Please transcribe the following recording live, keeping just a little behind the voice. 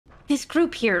this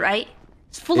group here, right?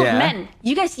 It's full of men.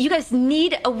 You guys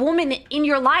need a woman in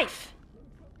your life.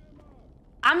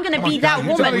 I'm gonna be that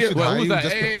woman. Who's that?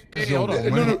 Hey, hold on.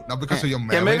 No, not because of your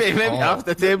marriage. Yeah, maybe off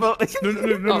the table.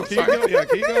 No. Can you go? Yeah,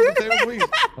 can you go off the table, please?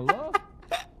 Hello.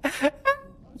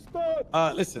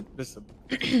 Listen.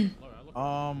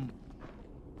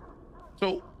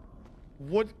 So,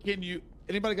 what can you?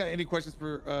 Anybody got any questions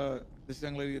for this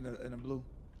young lady in the blue?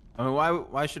 I mean,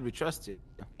 why should we trust you?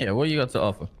 Yeah, what you got to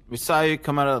offer? We saw you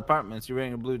come out of the apartments. You're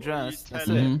wearing a blue dress. That's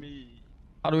it.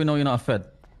 How do we know you're not fed?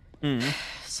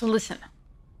 So listen,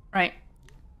 right?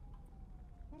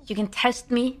 You can test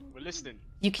me. We're listening.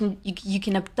 You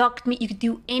can abduct me. You can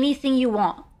do anything you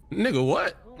want. Nigga,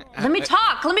 what? Let me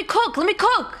talk. Let me cook.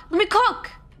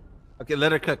 Okay,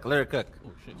 let her cook.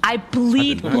 I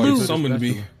bleed blue.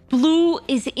 Me. Blue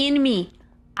is in me.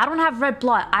 I don't have red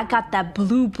blood. I got that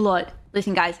blue blood.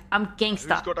 Listen, guys, I'm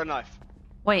gangsta. Who's got a knife?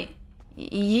 Wait.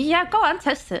 Yeah, go on,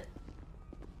 test it.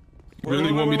 You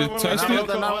really want me to test it?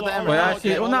 Wait,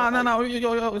 actually, no.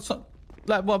 Yo,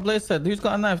 like what Blaze said, who's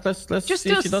got a knife? Let's Just see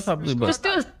do if she does have blue blood.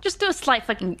 just do a slight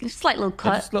little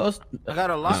cut. I got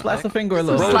a lot. Slice the finger a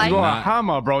little. Bro, Bro, you got a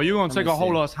hammer, bro. You gonna take a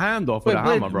whole ass hand off with a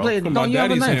hammer, bro. Blade, From don't my you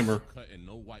have a daddy's knife? hammer.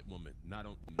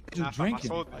 You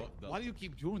drinking? Why do you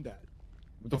keep doing that?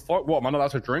 What the fuck? What? Am I not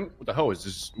allowed to drink? What the hell is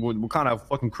this? What kind of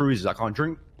fucking cruise is I can't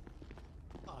drink?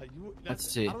 Let's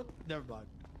see. Never mind.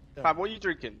 Fam, what are you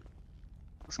drinking?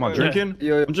 Am I drinking?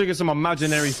 Yeah. I'm drinking some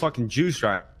imaginary fucking juice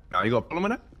right now. You got a problem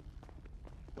with that?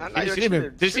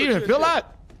 Did she even feel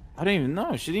that? I don't even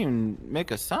know. She didn't even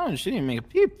make a sound. She didn't even make a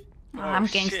peep. I'm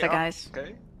gangsta, guys.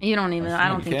 Okay. You don't even. I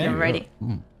don't think you're ready.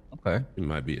 Okay. It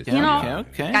might be. You know,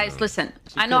 Okay. guys, listen.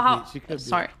 I know how.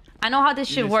 Sorry. I know how this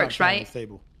shit works, right?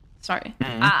 Sorry.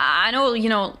 I know. You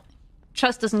know,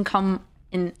 trust doesn't come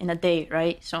in a day,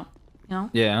 right? So, you know.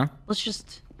 Yeah. Let's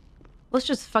just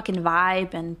fucking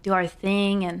vibe and do our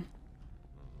thing,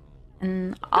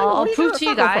 and I'll prove to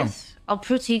you guys. I'll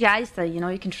prove to you guys that you know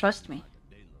you can trust me.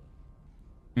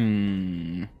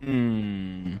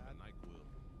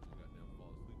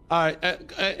 All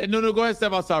right. No, go ahead.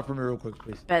 Step outside for me real quick,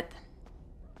 please. Bet.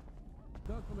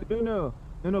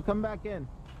 Nunu, come back in.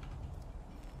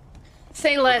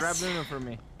 Say Grab less. Nunu for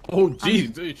me. Oh,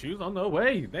 jeez, dude, she was on the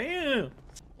way. Damn.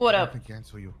 What up? I can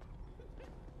cancel you.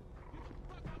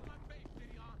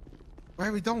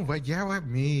 Wait, we don't wait. Yeah, with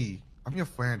me. I'm your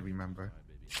friend, remember?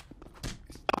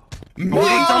 No!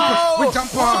 We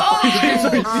jump on!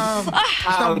 It's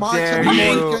not much.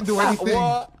 You can do anything.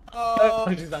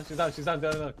 She's down.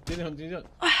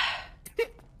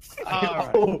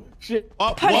 Oh, shit.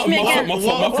 Punch me again. My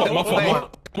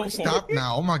fault. Stop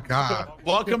now. Oh my god.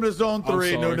 Welcome to Zone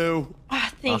 3, Nunu.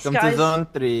 Thanks, Welcome guys. to Zone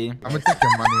 3. I'm gonna take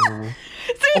your money, Lou.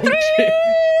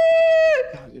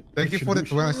 Thank you for the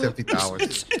 270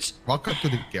 hours. Welcome to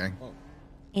the gang.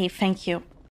 Hey, thank you.